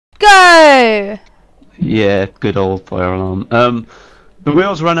Go! Yeah, good old fire alarm. The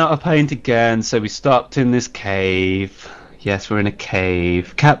wheels ran out of paint again, so we stopped in this cave. Yes, we're in a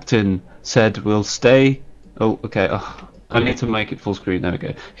cave. Captain said we'll stay. Oh, okay. Oh, I need to make it full screen. There we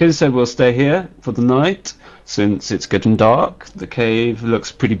go. Captain said we'll stay here for the night since it's getting dark. The cave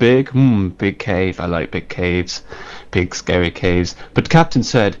looks pretty big. Big cave. I like big caves. Big scary caves. But Captain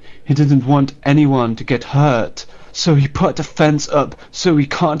said he didn't want anyone to get hurt, so he put a fence up so we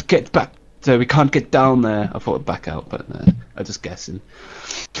can't get back. So we can't get down there. I thought back out, but no, I'm just guessing.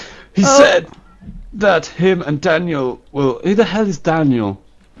 He said that him and Daniel will. Who the hell is Daniel?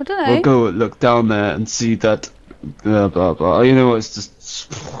 I don't know. We'll go look down there and see that. Blah blah blah. You know what? It's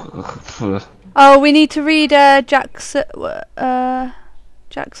just. Oh, we need to read Jackson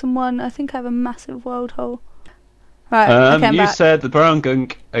 1. I think I have a massive world hole. Right. Okay, I'm you back. said the brown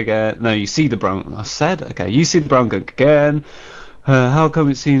gunk again. No, you see the brown. I said okay. You see the brown gunk again. How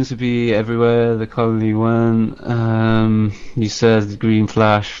come it seems to be everywhere the colony went? You said green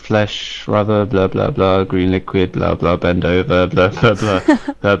flesh, rather, blah blah blah, green liquid, blah blah, bend over, blah blah blah,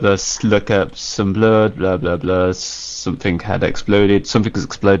 blah blah, look up some blood, blah blah blah, something had exploded, something has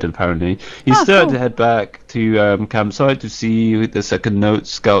exploded apparently. You started to head back to campsite to see the second note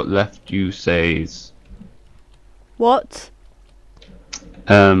Scout left you says. What?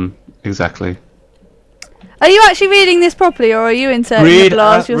 Exactly. Are you actually reading this properly, or are you inserting the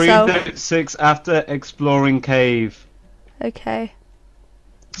blast yourself? Read note 6 after exploring cave. Okay.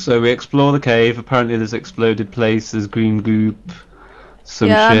 So we explore the cave. Apparently there's exploded places, green goop, some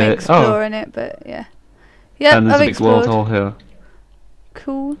shit. I'm exploring it, but yeah. Yep, and there's I've a big explored. ward hole here.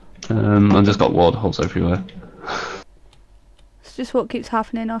 Cool. I've just got ward holes everywhere. It's just what keeps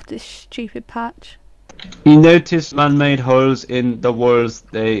happening after this stupid patch. You notice man-made holes in the walls.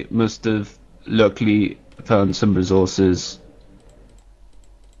 They must have luckily found some resources.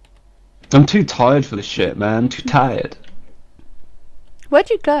 I'm too tired for this shit, man. Too tired. Where'd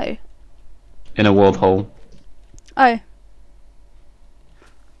you go? In a ward hole. Oh.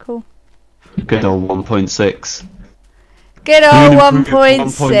 Cool. Good old 1.6. Good old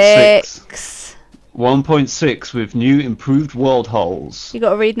 1.6. 1.6 with new improved world holes. You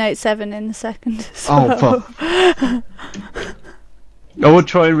got to read note 7 in a second. Oh, fuck. I would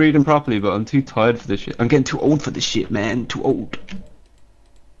try and read them properly, but I'm too tired for this shit. I'm getting too old for this shit, man. Too old.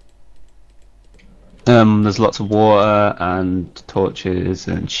 There's lots of water and torches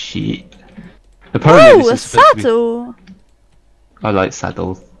and shit. Apparently, ooh, a saddle! I like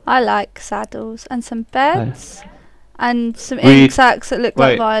saddles. I like saddles and some beds and some ink sacks that look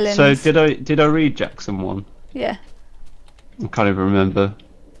like violins. So did I read Jackson 1? Yeah. I can't even remember.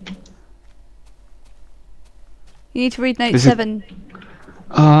 You need to read note 7.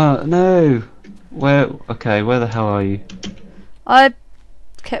 No. Where the hell are you? I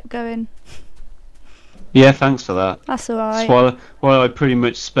kept going. Yeah, thanks for that. That's alright. While I pretty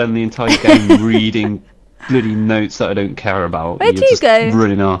much spend the entire game reading bloody notes that I don't care about. Where'd you go?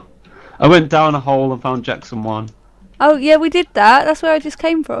 Running off. I went down a hole and found Jackson 1. Oh yeah, we did that. That's where I just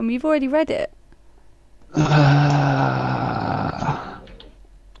came from. You've already read it.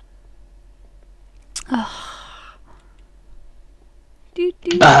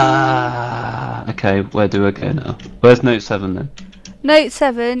 Okay, where do I go now? Where's note 7 then? Note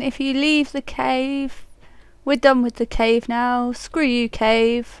 7, if you leave the cave, we're done with the cave now. Screw you,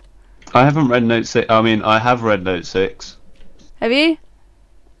 cave. I haven't read note 6. I mean, I have read note 6. Have you?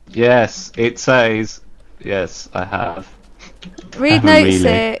 Yes, it says. Yes, I have. Read note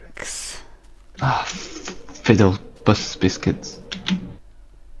 6. Fiddle bus biscuits.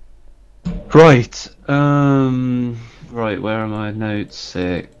 Right. Right, where am I? Note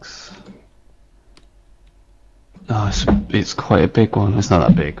 6. Oh, it's quite a big one. It's not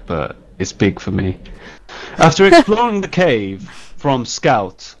that big, but it's big for me. After exploring the cave from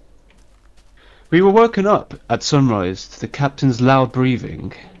Scout, we were woken up at sunrise to the captain's loud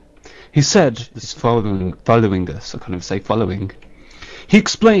breathing. He said he's following us. I can't even say following. He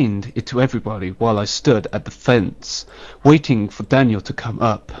explained it to everybody while I stood at the fence, waiting for Daniel to come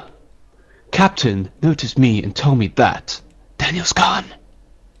up. Captain noticed me and told me that Daniel's gone.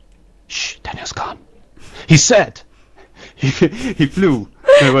 Shh, Daniel's gone. He said he flew.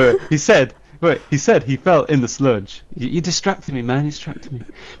 No, wait. He said he fell in the sludge. You distracted me, man. You distracted me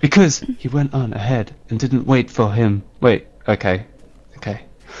because he went on ahead and didn't wait for him. Wait. Okay.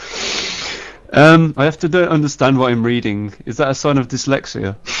 I have to understand what I'm reading. Is that a sign of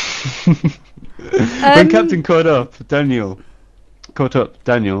dyslexia? When Captain caught up Daniel,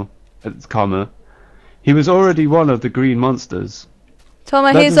 comma, he was already one of the green monsters. Tom,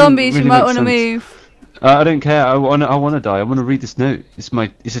 I hear zombies. You might want to move. I don't care. I wanna die. I wanna read this note.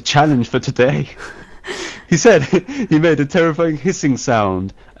 It's a challenge for today. He said he made a terrifying hissing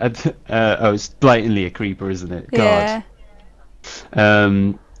sound. Oh, it's blatantly a creeper, isn't it? God.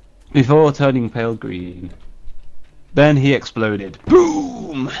 Yeah. Before turning pale green. Then he exploded.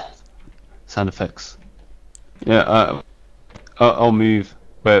 Boom! Sound effects. Yeah, I'll move.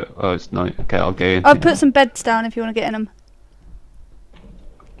 Where? Oh, it's night. Okay, I'll go in. I'll put some beds down if you want to get in them.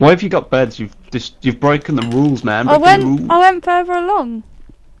 Why have you got beds? You've broken the rules, man. I went further along.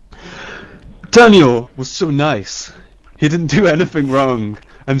 Daniel was so nice. He didn't do anything wrong.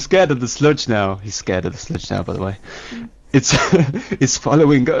 I'm scared of the sludge now. He's scared of the sludge now, by the way. It's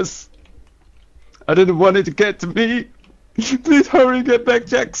following us. I didn't want it to get to me. Please hurry, get back,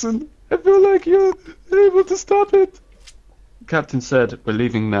 Jackson. I feel like you're able to stop it. Captain said, we're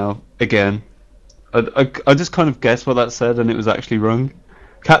leaving now. Again. I just kind of guessed what that said, and it was actually wrong.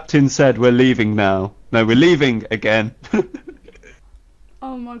 Captain said, we're leaving now. No, we're leaving again.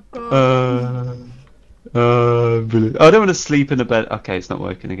 Oh my god. I don't want to sleep in a bed. Okay, it's not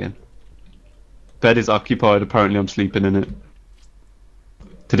working again. Bed is occupied. Apparently I'm sleeping in it.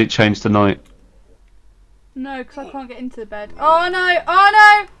 Did it change to night? No, because I can't get into the bed. Oh no! Oh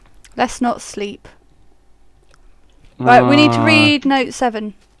no! Let's not sleep. Right, we need to read note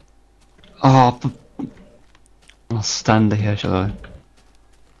 7. Oh, I'll stand here, shall I?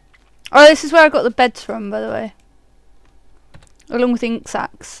 Oh, this is where I got the beds from, by the way. Along with ink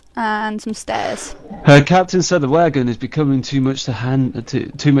sacks and some stairs. Her captain said the wagon is becoming too much of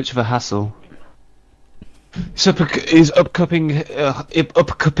a hassle. These upcupping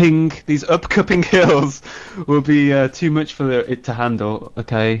hills will be too much for it to handle.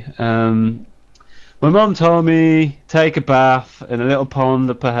 Okay. My mom told me take a bath in a little pond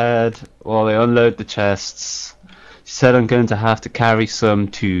up ahead while they unload the chests. She said I'm going to have to carry some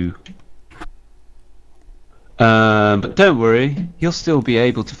too. But don't worry, you'll still be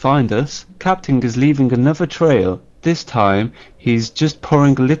able to find us. Captain is leaving another trail. This time, he's just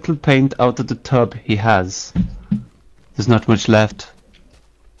pouring a little paint out of the tub he has. There's not much left.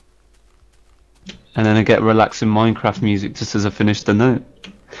 And then I get relaxing Minecraft music just as I finish the note.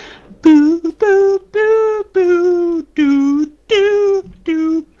 Boo, boo, boo, boo, doo, doo,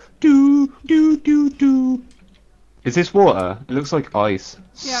 doo, doo, doo, doo, doo. Is this water? It looks like ice.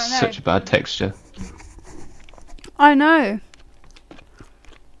 Yeah, I know. Such a bad texture. I know.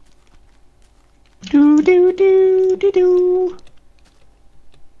 Do do do do do.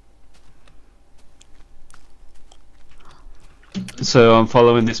 So I'm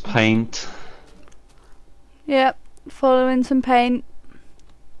following this paint. Yep, following some paint.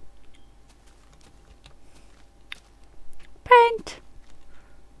 Paint.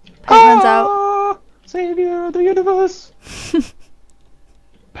 Paint runs out. Savior of the universe.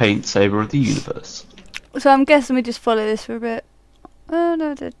 Paint savior of the universe. So I'm guessing we just follow this for a bit. Oh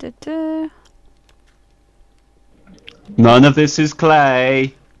no, None of this is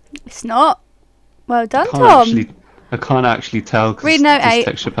clay. It's not. Well done, Tom. I can't actually tell. Read note 8.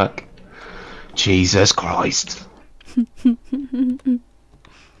 Texture pack. Jesus Christ.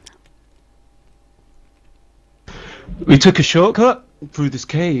 We took a shortcut through this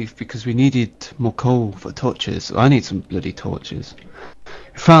cave because we needed more coal for torches. I need some bloody torches.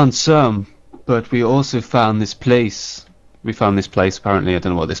 We found some, but we also found this place. We found this place, apparently. I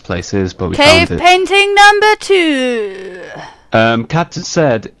don't know what this place is, but we Cave found it. painting number 2. Captain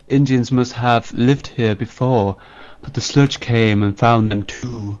said Indians must have lived here before, but the sludge came and found them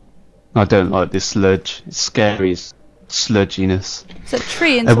too. I don't like this sludge. It's scary, it's sludginess. There's a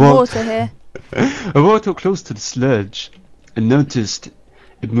tree and some water here. I walked up close to the sludge and noticed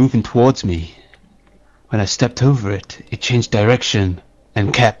it moving towards me. When I stepped over it, it changed direction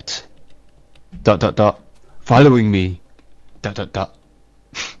and kept ... following me ...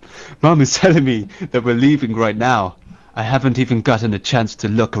 Mom is telling me that we're leaving right now. I haven't even gotten a chance to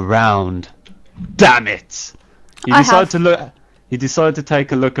look around. Damn it! He decided to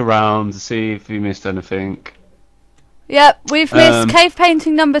take a look around to see if he missed anything. Yep, we've missed cave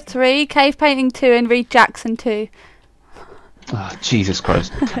painting number 3, cave painting 2, and read Jackson 2. Oh, Jesus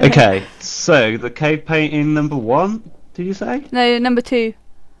Christ. Okay, so the cave painting number 1, did you say? No, number 2.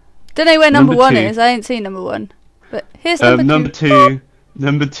 Don't know where number 1 is. I ain't seen number 1. But here's number 2.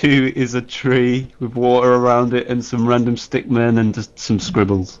 Number 2 is a tree with water around it and some random stickmen and just some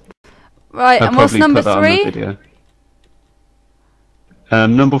scribbles. Right, and what's number 3?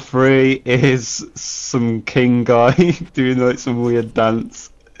 Number 3 is some king guy doing like some weird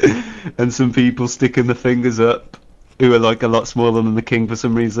dance and some people sticking the fingers up who are like a lot smaller than the king for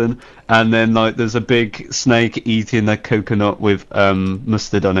some reason, and then like there's a big snake eating a coconut with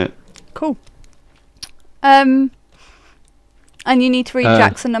mustard on it. Cool. And you need to read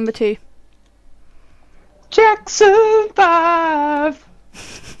Jackson number 2. Jackson 5.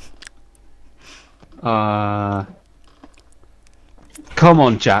 Come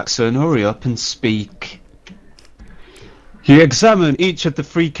on, Jackson, hurry up and speak. You examine each of the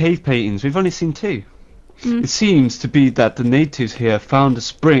 3 cave paintings. We've only seen 2. It seems to be that the natives here found a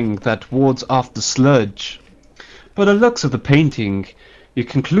spring that wards off the sludge. By the looks of the painting, you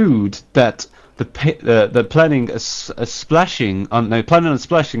conclude that they're planning on splashing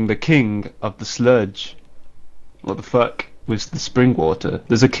the king of the sludge. What the fuck with the spring water?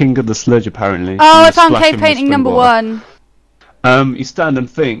 There's a king of the sludge apparently. Oh, I found cave painting number 1. You stand and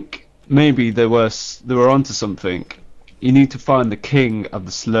think maybe they were onto something. You need to find the king of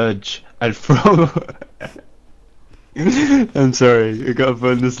the sludge and throw. I'm sorry, you gotta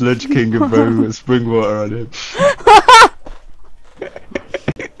find the sludge king and throw spring water on him.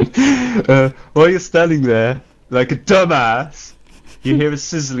 While you're standing there, like a dumbass, you hear a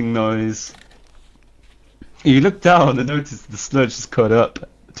sizzling noise. You look down and notice the sludge has caught up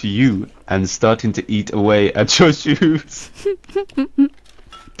to you and starting to eat away at your shoes.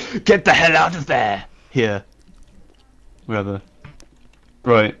 Get the hell out of there! Here. Wherever.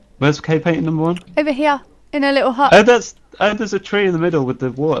 Right. Where's cave painting number 1? Over here, in a little hut. Oh, there's a tree in the middle with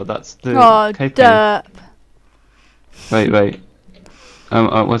the water. That's the cave derp. Painting. Wait.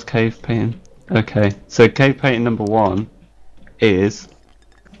 What's cave painting? Okay. So cave painting number 1 is.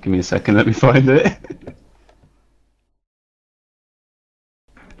 Give me a second. Let me find it.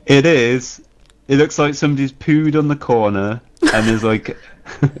 It looks like somebody's pooed on the corner, and there's like.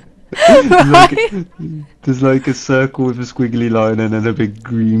 There's like a circle with a squiggly line and then a big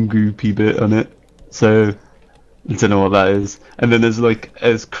green goopy bit on it. So I don't know what that is. And then there's like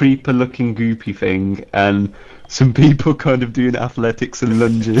a creeper looking goopy thing and some people kind of doing athletics and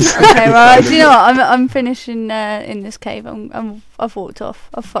lunges. Okay, well, do you know what? I'm finishing in this cave. I've walked off.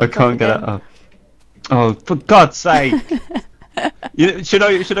 I can't get it up. Oh, for God's sake! Should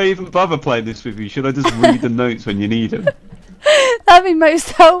I even bother playing this with you? Should I just read the notes when you need them? That'd be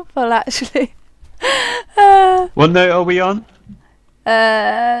most helpful, actually. What note are we on?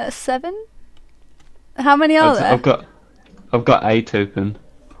 7. How many are there? I've got 8 open.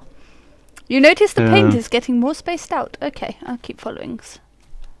 You notice the paint is getting more spaced out. Okay, I'll keep following.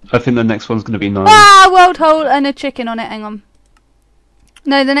 I think the next one's going to be 9. Ah, world hole and a chicken on it. Hang on.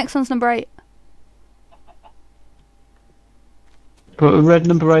 No, the next one's number 8. But I read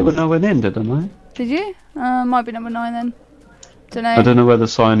number 8 when I went in, didn't I? Did you? Might be number 9 then. Don't know. I don't know where the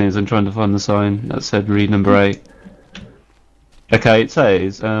sign is. I'm trying to find the sign that said read number 8. Okay, it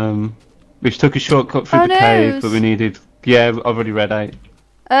says we took a shortcut through the cave, but we needed. Yeah, I've already read 8.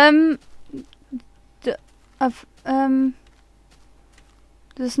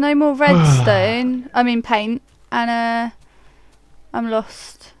 There's no more redstone. I mean paint, and I'm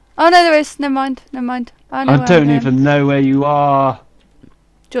lost. Oh no, there is. Never mind. I don't even know where you are.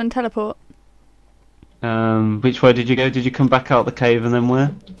 Do you want to teleport? Which way did you go? Did you come back out the cave and then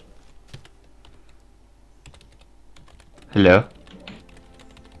where? Hello?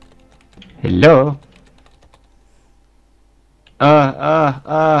 Hello?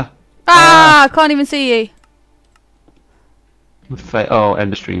 I can't even see you. Oh,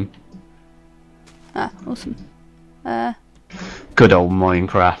 end of stream. Ah, awesome. Good old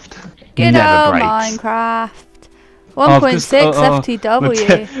Minecraft. Good Never old breaks. Minecraft. 1.6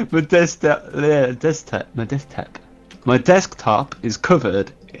 FTW. My desktop is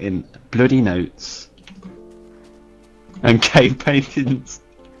covered in bloody notes and cave paintings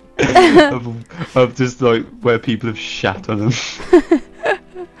of just like where people have shat on them.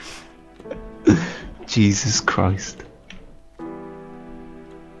 Jesus Christ.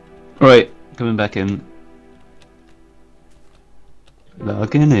 Right, coming back in.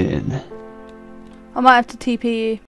 Logging in. I might have to TP you.